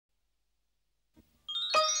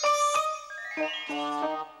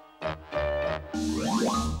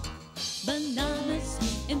Bananas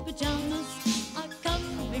in pyjamas are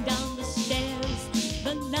coming down the stairs.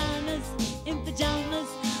 Bananas in pyjamas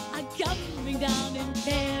are coming down in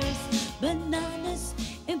pairs. Bananas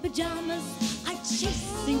in pyjamas are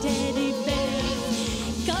chasing teddy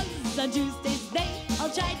bears. 'Cause on Tuesdays they all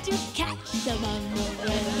try to catch them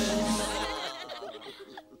unawares.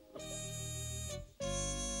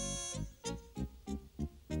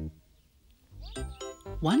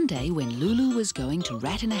 One day when Lulu was going to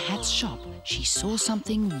Rat in a Hat's shop, she saw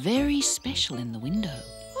something very special in the window.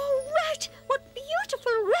 Oh, Rat, what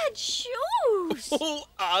beautiful red shoes! Oh,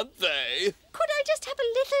 aren't they? Could I just have a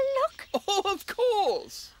little look? Oh, of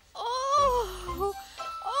course. Oh,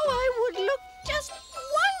 I would look just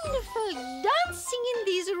wonderful dancing in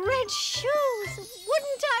these red shoes,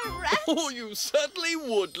 wouldn't I, Rat? Oh, you certainly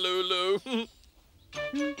would, Lulu.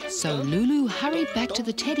 So Lulu hurried back to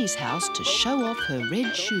the Teddy's house to show off her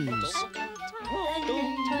red shoes.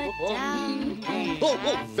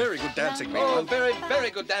 Oh, very good dancing, B1. Oh, very, very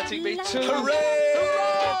good dancing, B2. Hooray!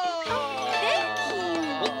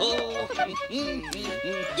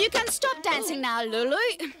 You can stop dancing now,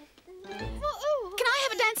 Lulu. Can I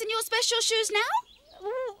have a dance in your special shoes now?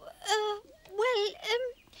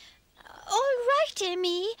 All right,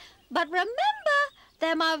 Amy. But remember,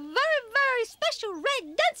 they're my very, very special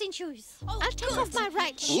red dancing shoes. I'll take off my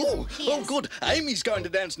right shoe. Oh, good. Amy's going to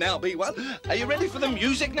dance now, B1. Are you ready for the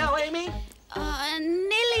music now, Amy?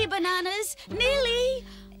 Nearly, Bananas. Nearly.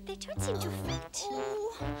 They don't seem to fit.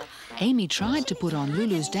 Amy tried to put on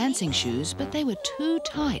Lulu's dancing shoes, but they were too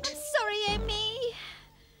tight. Sorry, Amy.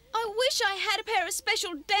 I wish I had a pair of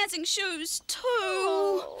special dancing shoes, too.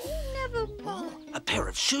 Oh, never mind. A pair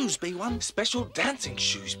of shoes, B1. Special dancing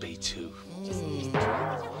shoes, B2.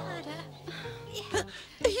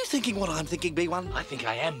 Are you thinking what I'm thinking, B1? I think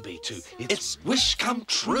I am, B2. It's wish come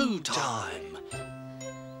true time.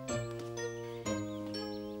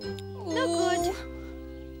 No good.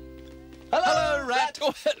 Hello, Rat.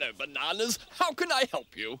 Oh, hello, Bananas. How can I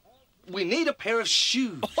help you? We need a pair of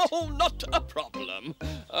shoes. Oh, not a problem.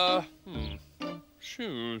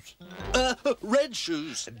 Shoes. Red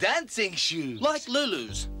shoes. Dancing shoes. Like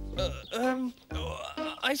Lulu's.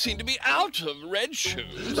 I seem to be out of red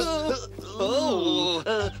shoes.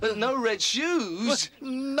 No red shoes.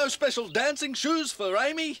 No special dancing shoes for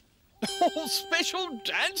Amy. Oh, special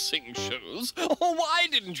dancing shoes? Oh, why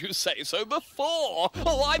didn't you say so before?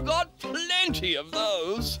 Oh, I've got plenty of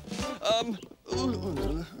those.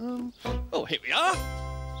 Oh, here we are.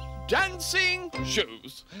 Dancing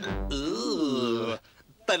shoes. Ooh.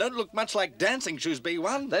 They don't look much like dancing shoes,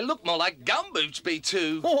 B1. They look more like gumboots,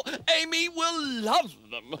 B2. Oh, Amy will love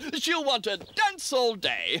them. She'll want to dance all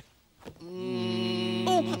day.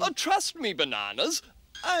 Oh, trust me, Bananas.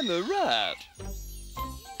 I'm a rat.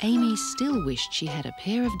 Amy still wished she had a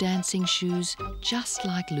pair of dancing shoes just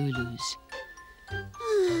like Lulu's.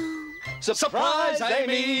 Surprise,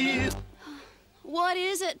 Amy! What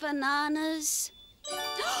is it, Bananas?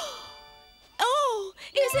 Oh,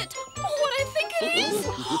 is it what I think it is?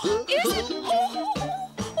 Is it?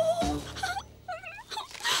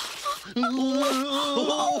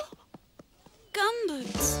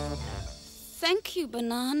 Gumboots. Thank you,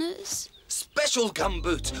 Bananas. Special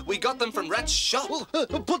gumboots. We got them from Rat's shop.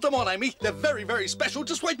 Put them on, Amy. They're very, very special.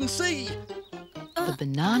 Just wait and see. The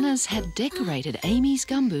Bananas had decorated Amy's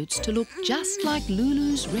gumboots to look just like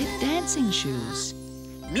Lulu's red dancing shoes.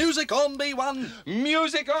 Music on, B1.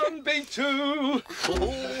 Music on, B2.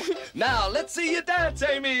 Now, let's see you dance,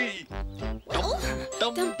 Amy. Dum,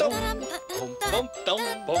 dum, dum.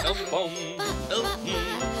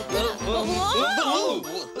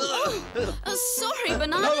 Sorry,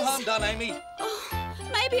 Bananas. No harm done, Amy.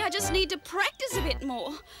 Maybe I just need to practice a bit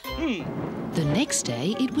more. The next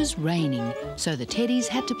day it was raining, so the Teddies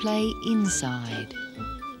had to play inside.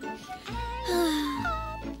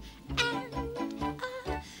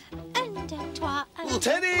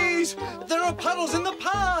 Teddies! There are puddles in the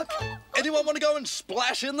park. Anyone want to go and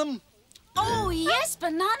splash in them? Oh, yes,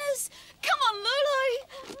 Bananas. Come on, Lulu.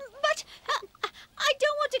 But I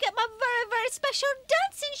don't want to get my very, very special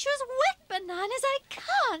dancing shoes wet, Bananas. I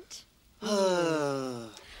can't.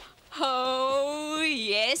 Oh,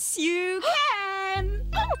 yes, you can.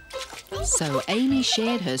 So Amy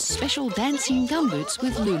shared her special dancing gumboots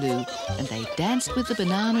with Lulu, and they danced with the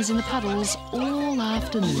Bananas in the puddles all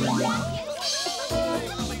afternoon.